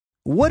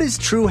What is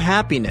true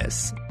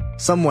happiness?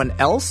 Someone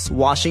else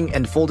washing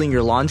and folding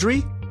your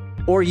laundry?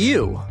 Or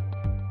you?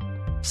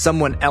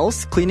 Someone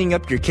else cleaning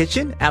up your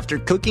kitchen after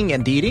cooking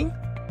and eating?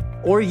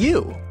 Or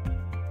you?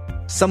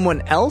 Someone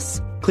else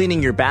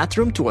cleaning your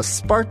bathroom to a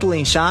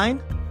sparkling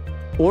shine?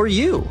 Or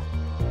you?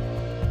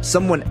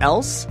 Someone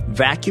else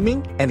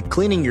vacuuming and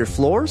cleaning your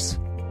floors?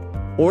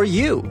 Or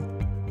you?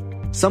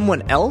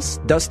 Someone else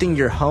dusting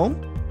your home?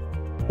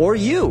 Or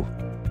you?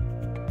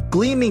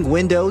 Gleaming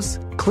windows,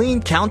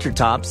 clean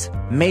countertops,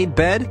 made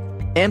bed,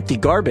 empty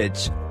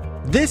garbage.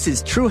 This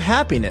is true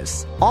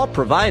happiness, all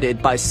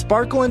provided by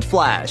Sparkle and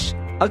Flash,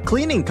 a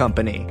cleaning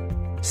company.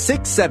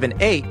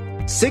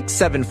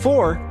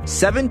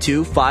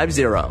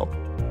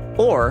 678-674-7250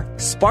 or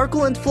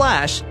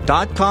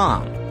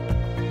sparkleandflash.com.